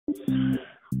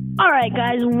Alright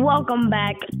guys, welcome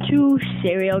back to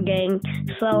Serial Gang.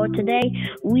 So today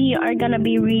we are gonna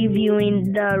be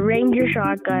reviewing the Ranger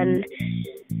shotgun.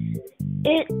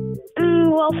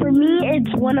 Well, for me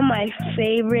it's one of my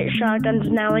favorite shotguns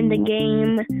now in the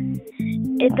game.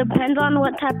 It depends on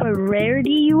what type of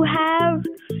rarity you have.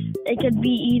 It could be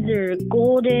either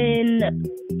golden,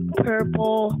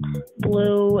 purple,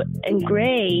 blue, and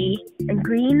gray, and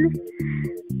green.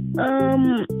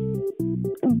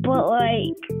 But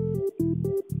like,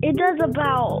 it does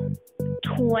about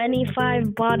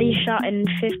 25 body shot and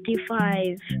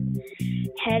 55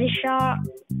 headshot.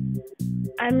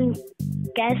 I'm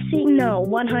guessing, no,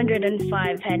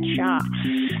 105 headshot.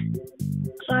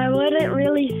 So I wouldn't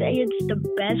really say it's the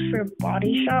best for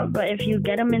body shot, but if you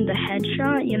get them in the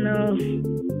headshot, you know,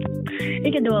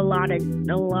 it can do a lot of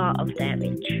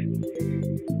damage.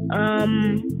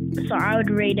 So I would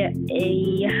rate it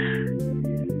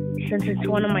since it's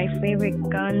one of my favorite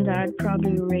guns, I'd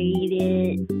probably rate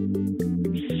it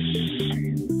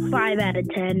 5 out of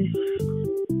 10.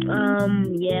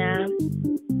 Yeah.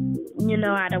 You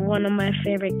know, out of one of my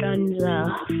favorite guns,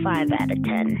 5 out of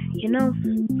 10, you know?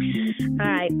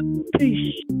 Alright,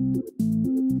 peace.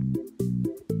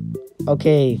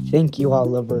 Okay, thank you,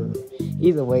 Oliver.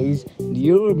 Either ways, do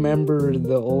you remember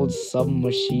the old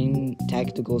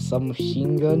tactical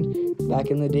submachine gun back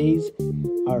in the days?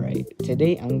 Alright,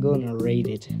 today I'm gonna rate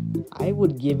it. I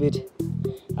would give it,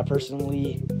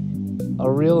 personally, a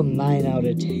real 9 out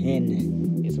of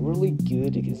 10. It's really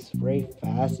good, it's very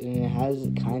fast, and it has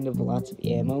kind of lots of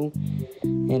ammo,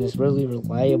 and it's really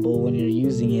reliable when you're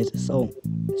using it. So,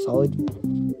 solid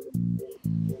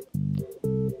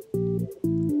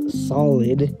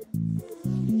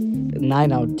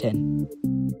 9 out of 10.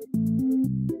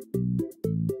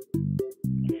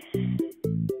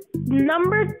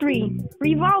 Number 3,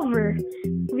 revolver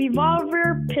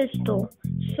pistol.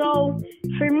 So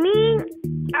for me,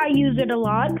 I use it a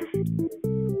lot,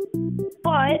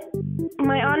 but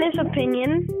my honest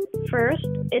opinion, first,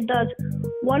 it does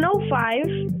 105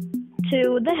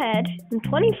 to the head and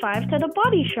 25 to the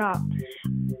body shot.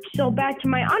 So back to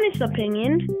my honest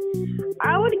opinion,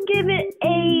 I would give it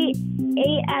a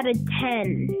 8 out of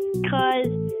 10, because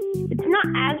it's not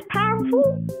as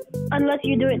powerful unless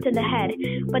you do it to the head,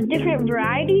 but different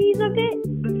varieties of it,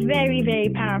 very, very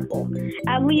powerful.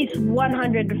 At least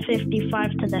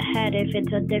 155 to the head if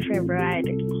it's a different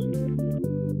variety.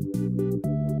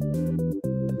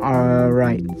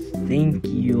 Alright, thank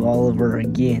you, Oliver,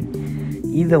 again.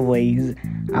 Either ways,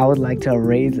 I would like to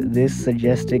raise this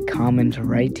suggested comment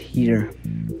right here.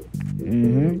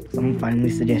 Someone finally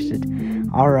suggested.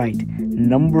 Alright,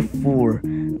 number 4,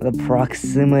 the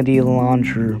proximity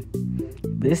launcher.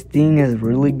 This thing is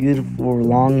really good for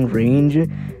long range,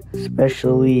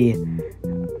 especially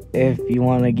if you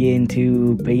want to get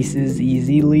into bases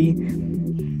easily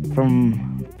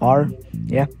from far,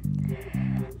 yeah.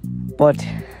 But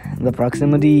the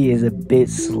proximity is a bit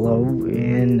slow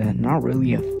and not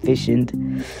really efficient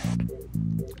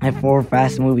for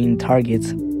fast-moving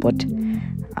targets, but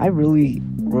I really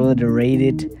would rate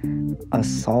it a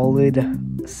solid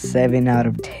 7 out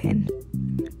of 10.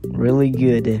 Really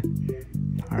good.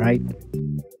 Alright.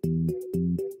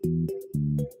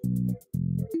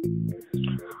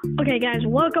 Okay guys,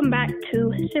 welcome back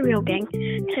to Serial Gang.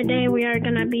 Today we are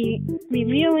gonna be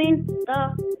reviewing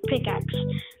the pickaxe.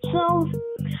 So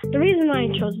the reason why I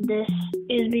chose this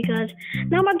is because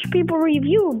not much people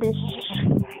review this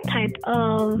type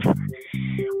of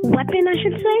weapon, I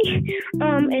should say.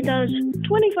 It does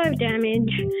 25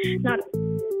 damage, not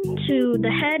to the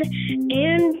head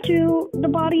and to the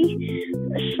body.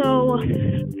 So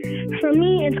for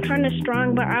me, it's kind of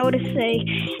strong, but I would say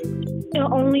it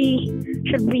only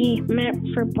should be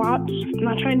meant for bots. I'm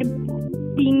not trying to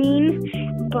be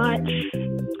mean, but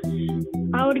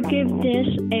I would give this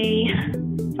a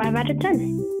 5 out of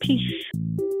 10. Peace.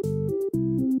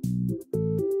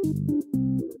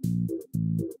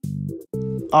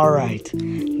 Alright,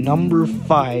 number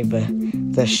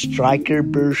 5, the Striker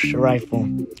Burst Rifle.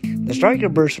 The Striker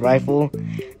Burst Rifle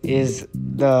is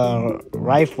the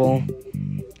rifle,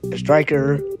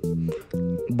 striker,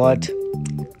 but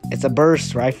it's a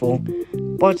burst rifle,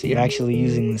 but you're actually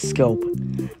using the scope.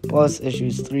 Plus, it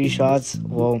shoots 3 shots.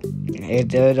 Well, it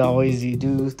did always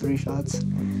do 3 shots.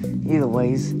 Either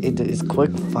ways, it is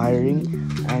quick firing,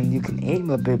 and you can aim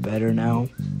a bit better now.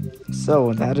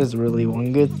 So that is really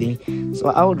one good thing. So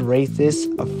I would rate this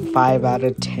a 5 out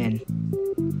of 10.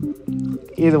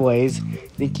 Either ways,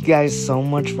 thank you guys so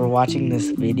much for watching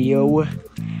this video.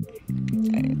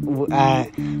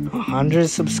 At 100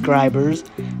 subscribers,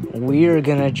 we are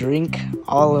gonna drink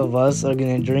all of us are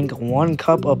gonna drink 1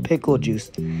 cup of pickle juice.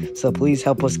 So please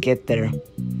help us get there.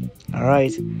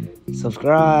 Alright,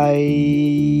 subscribe.